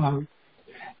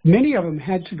 Many of them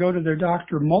had to go to their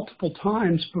doctor multiple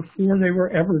times before they were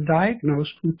ever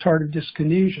diagnosed with tardive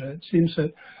dyskinesia. It seems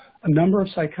that a number of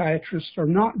psychiatrists are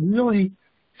not really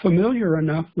familiar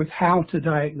enough with how to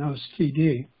diagnose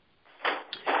TD.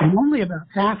 And only about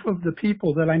half of the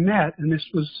people that I met, and this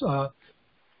was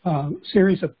a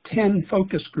series of 10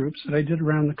 focus groups that I did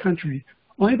around the country,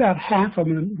 only about half of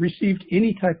them received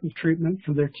any type of treatment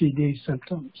for their TD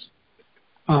symptoms.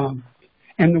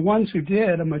 And the ones who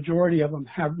did, a majority of them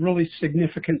have really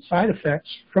significant side effects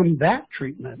from that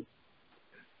treatment.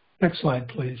 Next slide,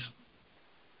 please.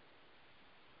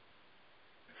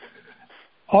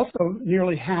 Also,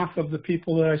 nearly half of the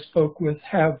people that I spoke with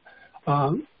have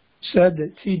said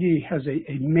that TD has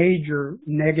a major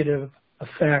negative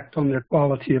effect on their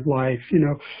quality of life.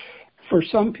 For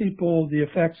some people, the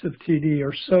effects of TD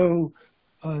are so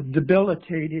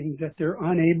debilitating that they're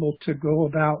unable to go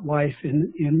about life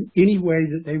in any way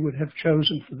that they would have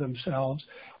chosen for themselves.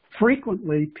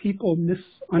 Frequently, people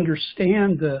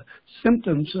misunderstand the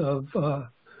symptoms of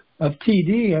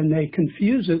TD, and they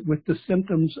confuse it with the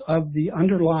symptoms of the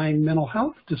underlying mental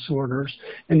health disorders,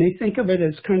 and they think of it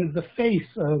as kind of the face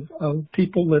of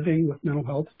people living with mental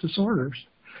health disorders.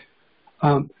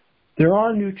 There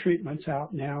are new treatments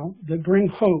out now that bring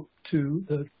hope to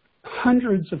the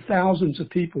hundreds of thousands of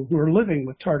people who are living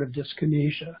with tardive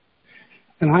dyskinesia.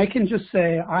 And I can just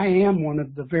say I am one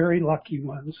of the very lucky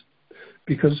ones,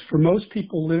 because for most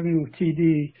people living with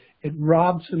TD, It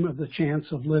robs them of the chance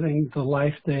of living the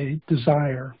life they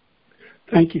desire.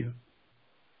 Thank you.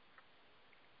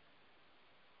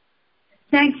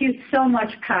 Thank you so much,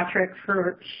 Patrick,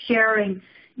 for sharing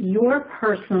your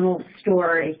personal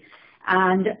story,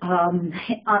 and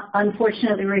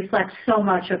unfortunately reflects so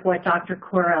much of what Dr.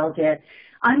 Correll did.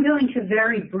 I'm going to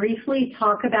very briefly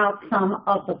talk about some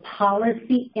of the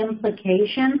policy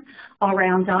implications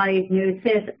around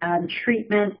diagnosis and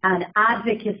treatment and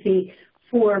advocacy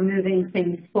for moving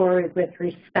things forward with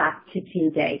respect to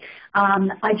TD.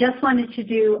 I just wanted to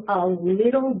do a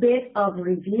little bit of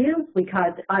review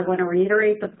because I want to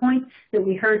reiterate the points that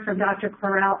we heard from Dr.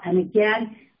 Correll. And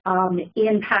again,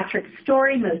 in Patrick's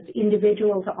story, most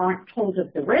individuals aren't told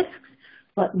of the risks,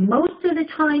 but most of the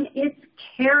time it's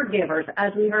caregivers,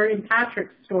 as we heard in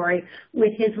Patrick's story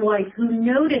with his wife, who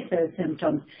notice those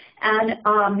symptoms.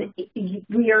 And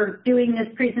we are doing this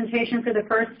presentation for the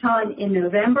first time in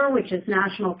November, which is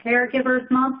National Caregivers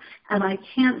Month, and I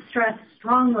can't stress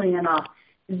strongly enough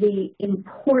the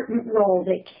important role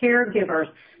that caregivers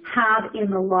have in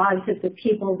the lives of the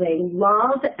people they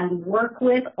love and work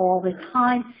with all the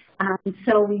time. And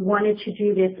so we wanted to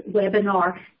do this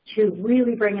webinar to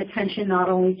really bring attention not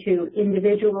only to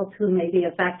individuals who may be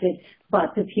affected,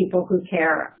 but the people who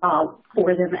care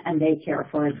for them and they care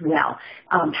for as well.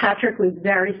 Patrick was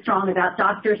very strong about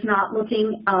doctors not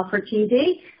looking for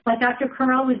TD, but Dr.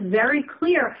 Correll was very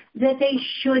clear that they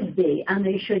should be, and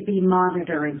they should be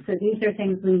monitoring. So these are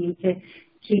things we need to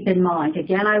keep in mind.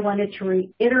 Again, I wanted to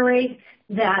reiterate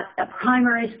that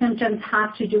primary symptoms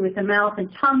have to do with the mouth and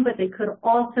tongue, but they could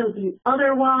also be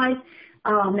otherwise.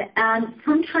 And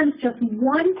sometimes just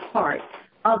one part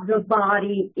of the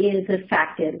body is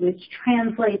affected, which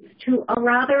translates to a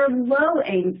rather low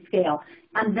AIM scale.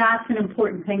 And that's an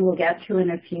important thing we'll get to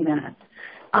in a few minutes.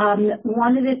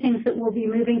 One of the things that we'll be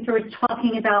moving through is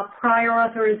talking about prior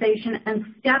authorization, and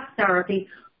step therapy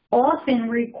often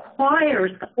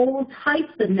requires all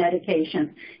types of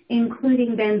medications,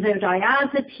 including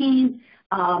benzodiazepine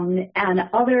and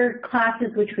other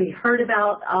classes which we heard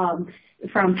about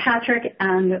from Patrick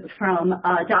and from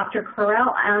Dr.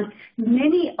 Correll. And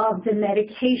many of the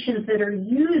medications that are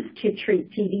used to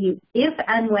treat TD, if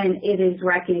and when it is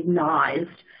recognized,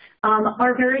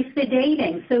 are very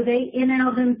sedating. So they in and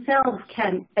of themselves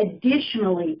can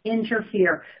additionally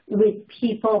interfere with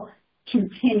people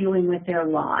continuing with their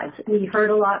lives. We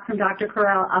heard a lot from Dr.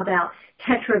 Correll about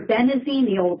tetrabenazine,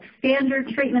 the old standard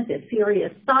treatment, the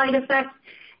serious side effects.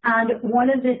 And one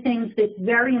of the things that's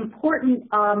very important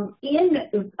in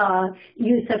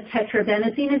use of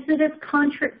tetrabenazine is that it's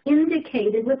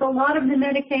contraindicated with a lot of the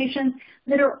medications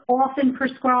that are often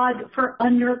prescribed for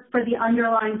the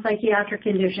underlying psychiatric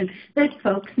condition that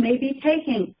folks may be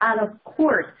taking. And of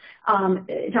course,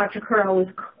 Dr. Correll was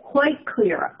quite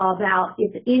clear about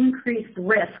its increased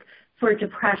risk for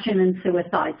depression and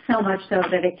suicide, so much so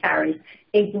that it carries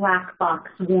a black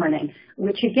box warning,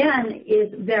 which again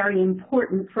is very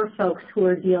important for folks who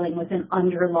are dealing with an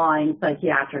underlying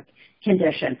psychiatric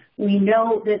condition. We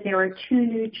know that there are 2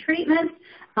 new treatments,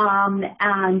 and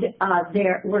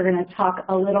we're going to talk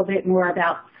a little bit more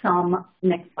about some.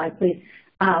 Next slide, please.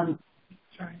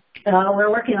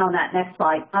 We're working on that. Next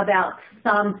slide. About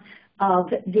some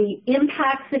of the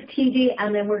impacts of TD,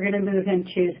 and then we're going to move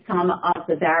into some of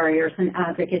the barriers and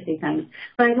advocacy things.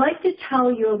 But I'd like to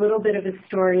tell you a little bit of a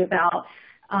story about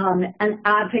an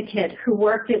advocate who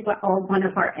worked at one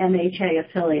of our MHA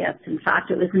affiliates. In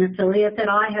fact, it was an affiliate that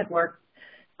I had worked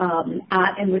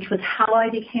at, and which was how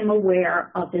I became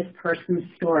aware of this person's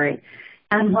story.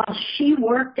 And while she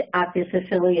worked at this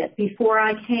affiliate before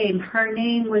I came, her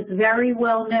name was very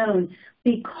well known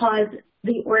because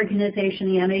the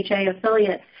organization, the MHA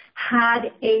affiliate,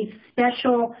 had a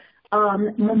special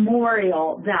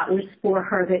memorial that was for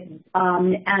her,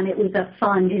 and it was a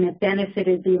fund, and it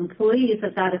benefited the employees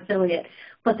of that affiliate.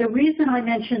 But the reason I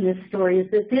mention this story is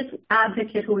that this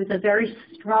advocate, who was a very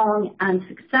strong and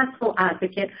successful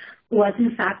advocate, was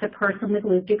in fact a person with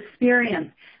lived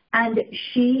experience. And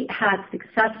she had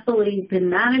successfully been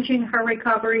managing her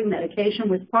recovery. Medication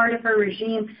was part of her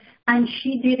regime, and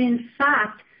she did in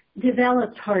fact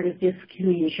developed tardive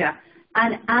dyskinesia.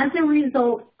 And as a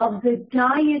result of the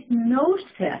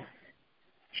diagnosis,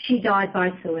 she died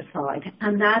by suicide.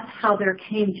 And that's how there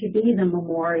came to be the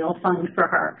memorial fund for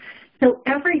her. So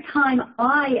every time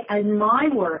I, in my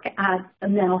work at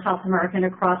Mental Health American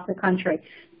across the country,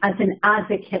 as an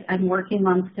advocate and working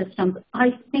on systems,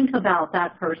 I think about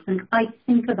that person. I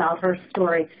think about her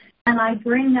story. And I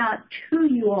bring that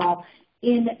to you all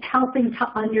in helping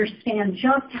to understand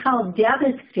just how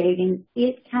devastating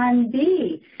it can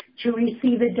be to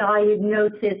receive a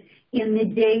diagnosis in the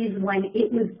days when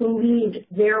it was believed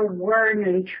there were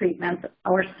no treatments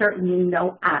or certainly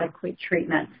no adequate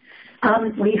treatments.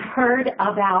 We heard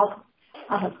about,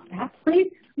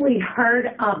 we heard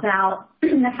about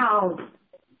how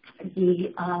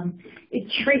the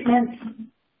treatments,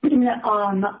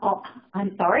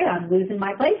 I'm sorry, I'm losing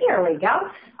my place. Here we go.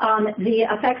 The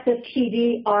effects of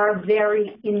TD are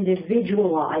very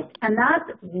individualized, and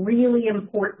that's really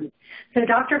important. So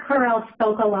Dr. Correll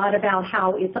spoke a lot about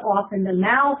how it's often the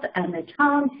mouth and the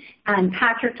tongue, and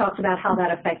Patrick talked about how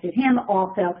that affected him,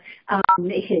 also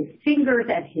his fingers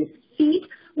and his feet.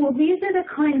 Well, these are the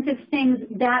kinds of things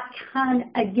that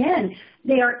can, again,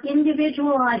 they are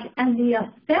individualized, and the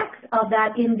effects of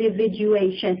that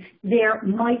individuation there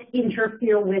might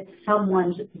interfere with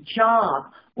someone's job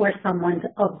or someone's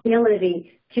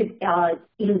ability to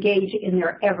engage in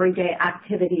their everyday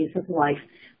activities of life.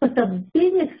 But the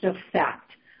biggest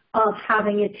effect of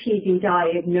having a TD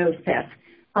diagnosis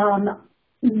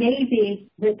may be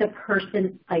that the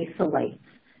person isolates.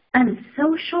 And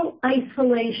social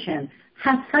isolation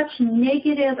has such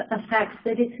negative effects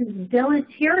that it's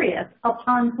deleterious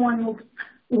upon one's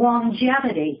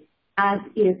longevity, as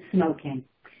is smoking.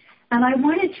 And I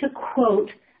wanted to quote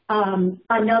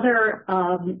another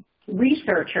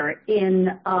researcher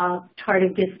in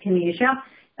tardive dyskinesia.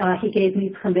 He gave me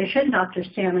permission, Dr.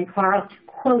 Stanley Carl, to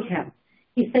quote him.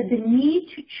 He said, "The need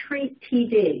to treat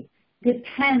TD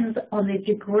depends on the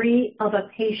degree of a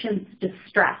patient's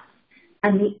distress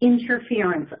and the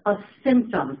interference of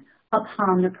symptoms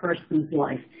upon the person's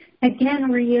life."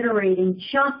 Again, reiterating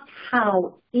just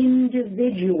how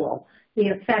individual the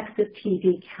effects of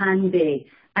TD can be,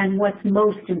 and what's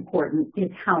most important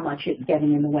is how much it's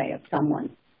getting in the way of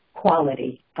someone's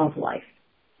quality of life.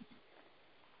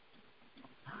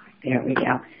 There we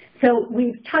go. So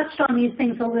we've touched on these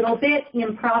things a little bit.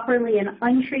 Improperly and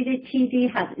untreated TD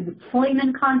has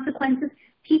employment consequences.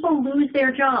 People lose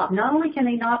their job. Not only can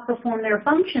they not perform their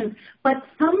functions, but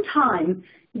sometimes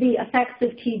the effects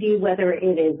of TD, whether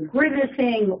it is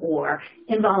grimacing or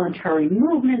involuntary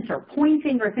movements or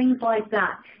pointing or things like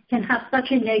that, can have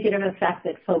such a negative effect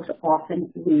that folks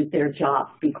often lose their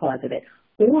jobs because of it.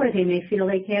 Or they may feel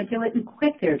they can't do it and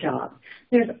quit their jobs.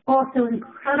 There's also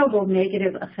incredible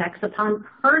negative effects upon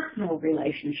personal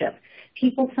relationships.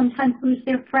 People sometimes lose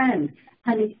their friends,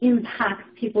 and it impacts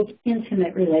people's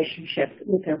intimate relationships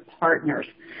with their partners.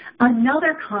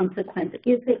 Another consequence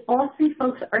is that often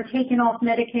folks are taken off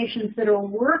medications that are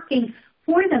working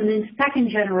for them in second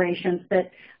generations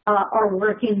that are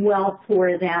working well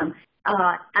for them,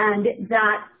 and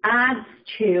that adds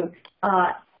to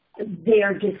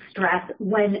their distress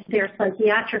when their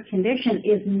psychiatric condition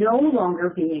is no longer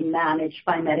being managed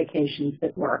by medications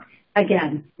that work.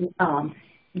 Again,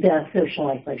 the social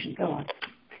isolation. Go on.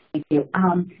 Thank you.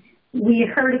 We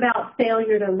heard about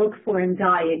failure to look for and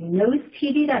diagnose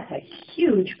TD. That's a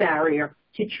huge barrier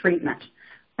to treatment.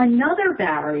 Another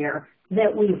barrier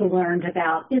that we've learned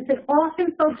about is that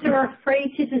often folks are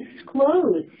afraid to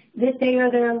disclose that they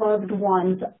or their loved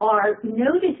ones are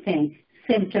noticing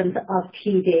symptoms of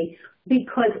TD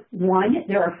because, one,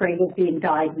 they're afraid of being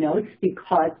diagnosed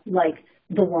because, like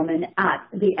the woman at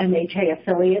the MHA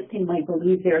affiliate, they might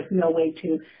believe there's no way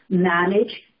to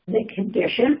manage the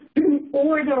condition,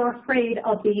 or they're afraid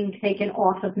of being taken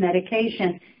off of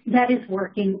medication that is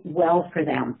working well for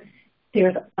them.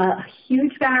 There's a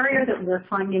huge barrier that we're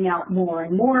finding out more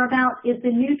and more about is the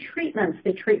new treatments.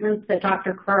 The treatments that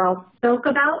Dr. Correll spoke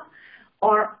about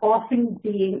are often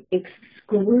being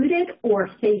excluded or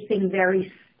facing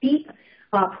very steep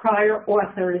prior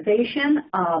authorization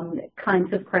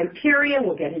kinds of criteria.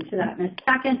 We'll get into that in a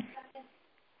second.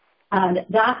 And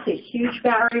that's a huge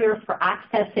barrier for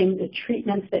accessing the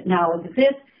treatments that now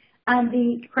exist. And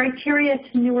the criteria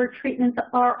to newer treatments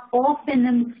are often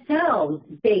themselves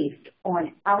based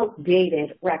on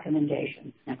outdated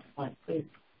recommendations. Next slide, please.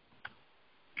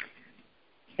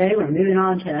 Okay, we're moving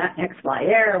on to that next slide.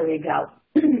 There we go.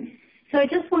 So I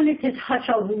just wanted to touch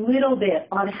a little bit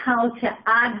on how to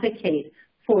advocate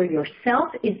for yourself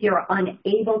if you're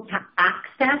unable to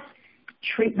access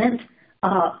treatment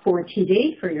for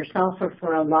TD, for yourself or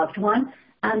for a loved one.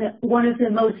 And one of the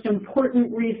most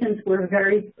important reasons we're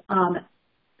very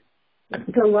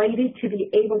delighted to be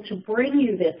able to bring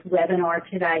you this webinar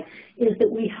today is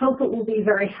that we hope it will be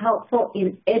very helpful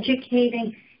in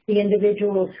educating the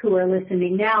individuals who are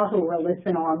listening now, who will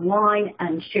listen online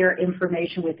and share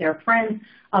information with their friends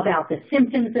about the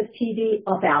symptoms of TD,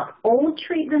 about old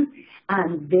treatments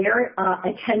and their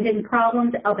attendant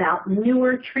problems, about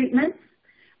newer treatments,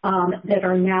 that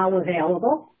are now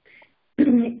available.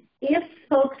 If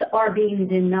folks are being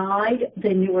denied the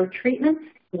newer treatments,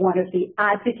 one of the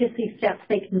advocacy steps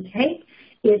they can take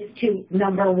is to,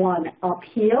 number one,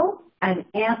 appeal and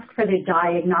ask for the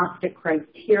diagnostic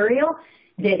criteria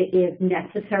that is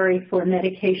necessary for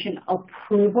medication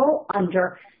approval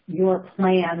under your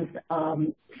plan's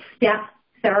step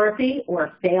therapy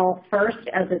or fail first,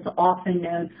 as it's often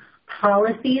known,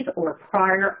 policies or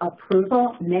prior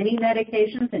approval. Many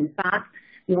medications, in fact,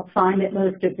 you'll find that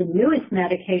most of the newest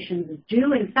medications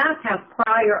do, in fact, have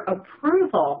prior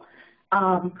approval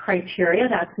criteria.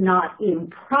 That's not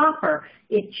improper.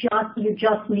 You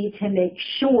just need to make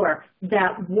sure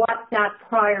that what that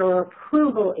prior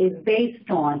approval is based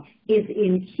on is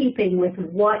in keeping with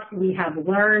what we have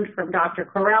learned from Dr.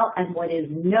 Correll and what is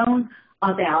known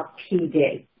about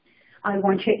TD. I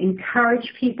want to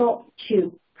encourage people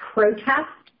to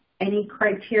protest any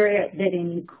criteria that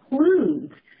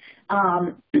includes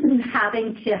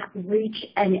having to reach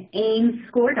an AIMS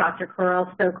score. Dr.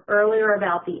 Correll spoke earlier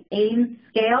about the AIMS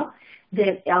scale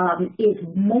that is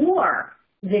more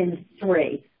than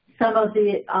 3. Some of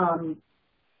the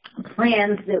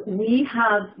plans that we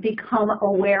have become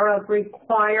aware of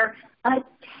require a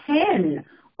 10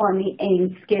 on the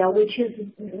AIMS scale,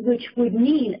 which would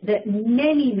mean that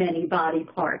many, many body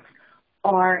parts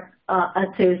are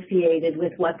associated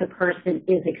with what the person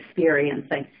is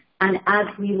experiencing. And as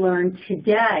we learned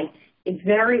today,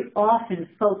 very often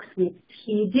folks with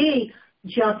TD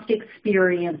just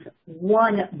experience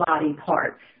one body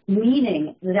part,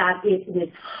 meaning that it is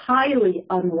highly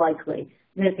unlikely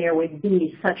that there would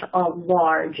be such a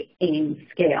large AIMS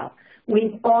scale.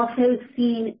 We've also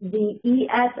seen the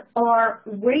ESR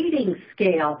rating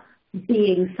scale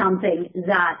being something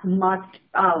that must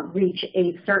reach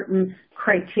a certain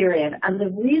criterion. And the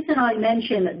reason I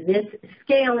mention this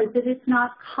scale is that it's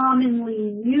not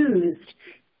commonly used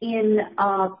in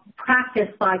practice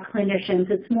by clinicians.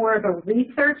 It's more of a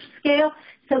research scale,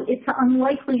 so it's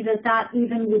unlikely that that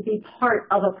even would be part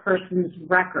of a person's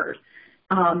record.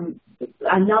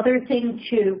 Another thing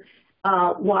to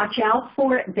watch out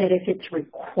for, that if it's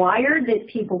required that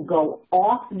people go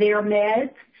off their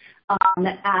meds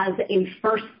as a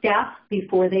first step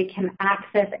before they can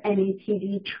access any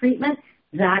TD treatment,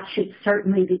 that should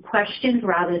certainly be questioned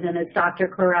rather than, as Dr.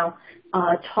 Correll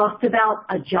talked about,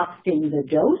 adjusting the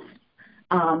dose.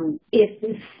 If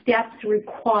the steps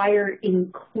require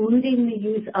including the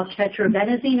use of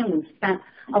tetrabenazine, and we've spent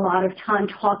a lot of time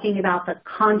talking about the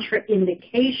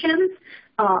contraindications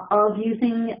of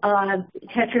using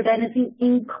tetrabenazine,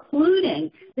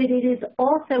 including that it is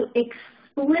also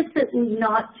explicitly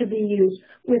not to be used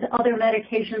with other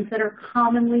medications that are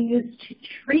commonly used to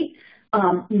treat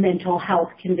mental health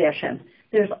conditions.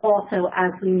 There's also,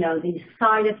 as we know, the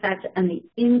side effects and the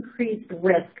increased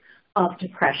risk of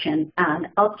depression and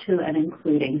up to and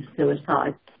including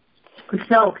suicide.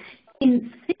 So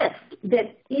insist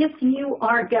that if you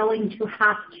are going to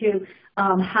have to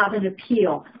have an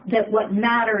appeal, that what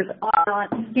matters are not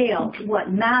scales.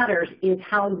 What matters is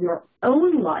how your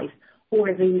own life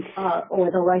or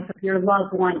the life of your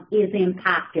loved one is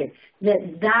impacted.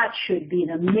 That should be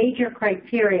the major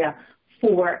criteria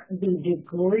for the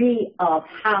degree of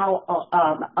how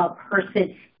a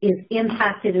person is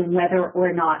impacted and whether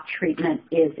or not treatment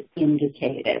is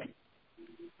indicated.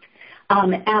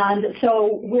 And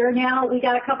so we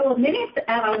got a couple of minutes,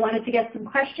 and I wanted to get some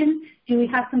questions. Do we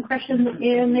have some questions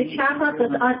in the chat box?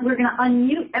 We're going to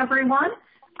unmute everyone,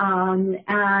 and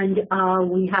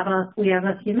we have a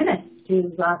few minutes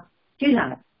to do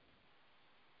that.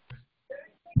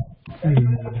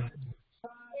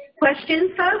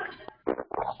 Questions, folks?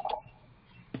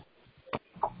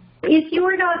 If you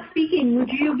are not speaking, would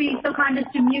you be so kind as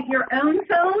to mute your own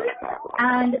phone,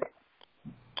 and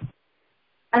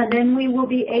then we will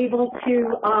be able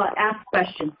to ask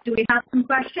questions. Do we have some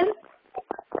questions?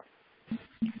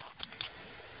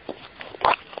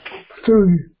 So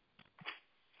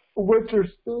what you're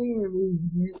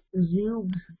saying is you.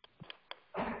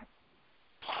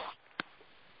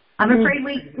 I'm afraid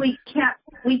we can't.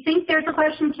 We think there's a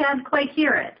question, can't quite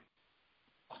hear it.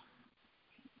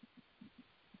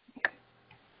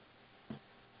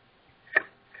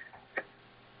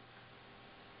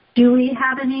 Do we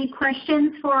have any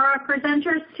questions for our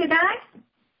presenters today?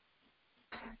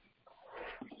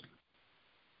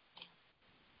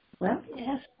 Well,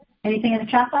 yes. Anything in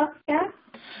the chat box, guys?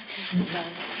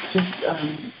 Just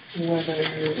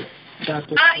whether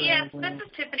Dr. Yes, this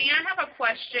is Tiffany. I have a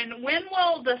question. When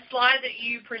will the slide that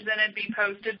you presented be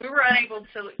posted? We were unable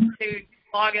to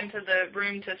log into the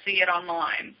room to see it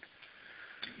online.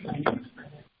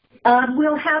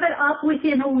 We'll have it up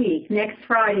within a week, next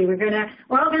Friday.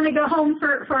 We're all gonna go home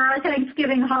for our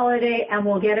Thanksgiving holiday, and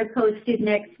we'll get it posted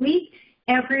next week.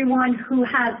 Everyone who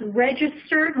has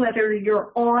registered, whether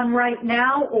you're on right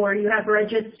now or you have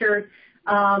registered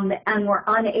and were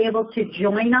unable to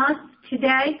join us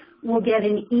today, will get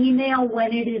an email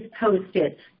when it is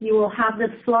posted. You will have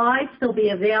the slides. They'll be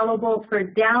available for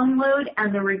download,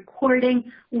 and the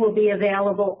recording will be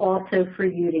available also for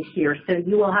you to hear. So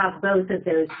you will have both of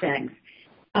those things.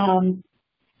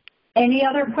 Any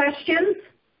other questions?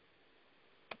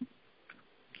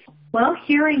 Well,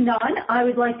 hearing none, I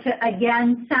would like to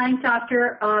again thank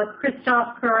Dr.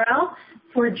 Christoph Correll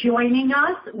for joining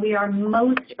us. We are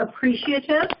most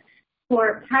appreciative.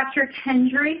 For Patrick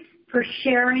Hendry for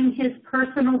sharing his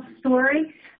personal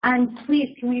story. And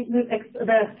please, can we move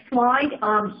the slide?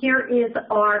 Here is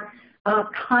our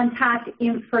contact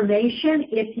information.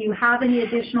 If you have any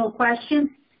additional questions,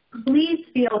 please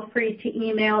feel free to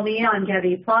email me on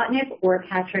Debbie Plotnick or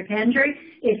Patrick Hendry.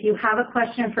 If you have a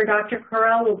question for Dr.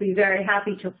 Correll, we'll be very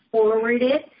happy to forward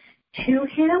it to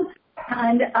him.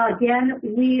 And again,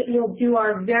 we will do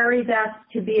our very best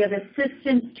to be of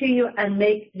assistance to you and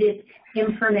make this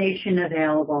information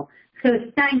available. So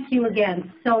thank you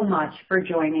again so much for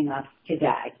joining us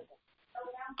today.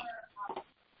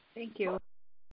 Thank you.